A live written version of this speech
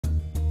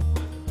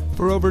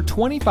For over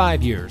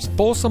 25 years,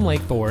 Folsom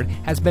Lake Ford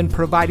has been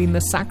providing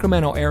the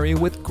Sacramento area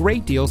with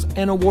great deals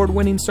and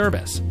award-winning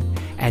service.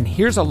 And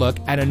here's a look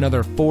at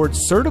another Ford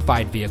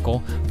certified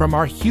vehicle from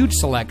our huge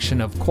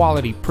selection of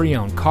quality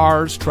pre-owned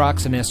cars,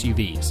 trucks, and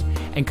SUVs,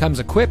 and comes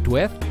equipped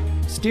with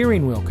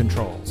steering wheel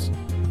controls,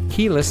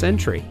 keyless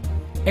entry,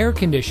 air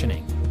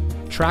conditioning,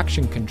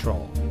 traction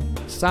control,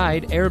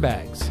 side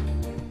airbags,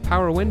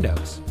 power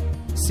windows,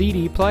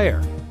 CD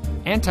player,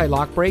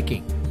 anti-lock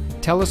braking,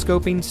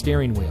 telescoping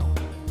steering wheel,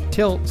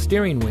 tilt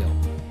steering wheel,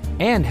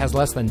 and has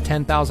less than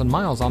 10,000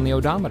 miles on the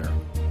odometer.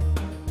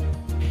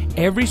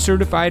 Every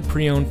certified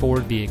pre-owned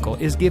Ford vehicle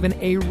is given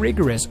a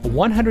rigorous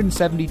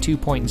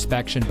 172-point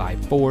inspection by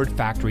Ford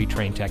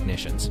factory-trained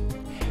technicians.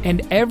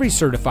 And every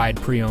certified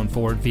pre-owned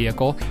Ford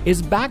vehicle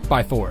is backed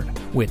by Ford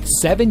with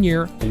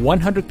 7-year,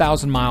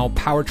 100,000-mile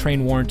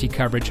powertrain warranty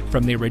coverage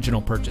from the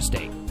original purchase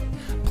date.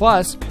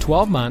 Plus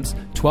 12 months,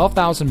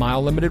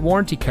 12,000-mile limited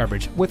warranty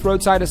coverage with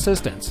roadside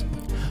assistance.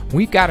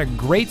 We've got a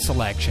great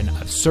selection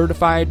of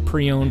certified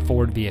pre-owned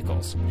Ford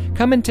vehicles.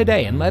 Come in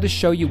today and let us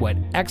show you what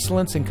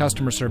excellence in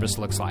customer service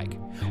looks like.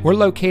 We're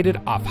located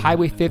off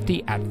Highway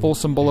 50 at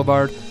Folsom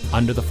Boulevard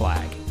under the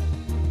flag.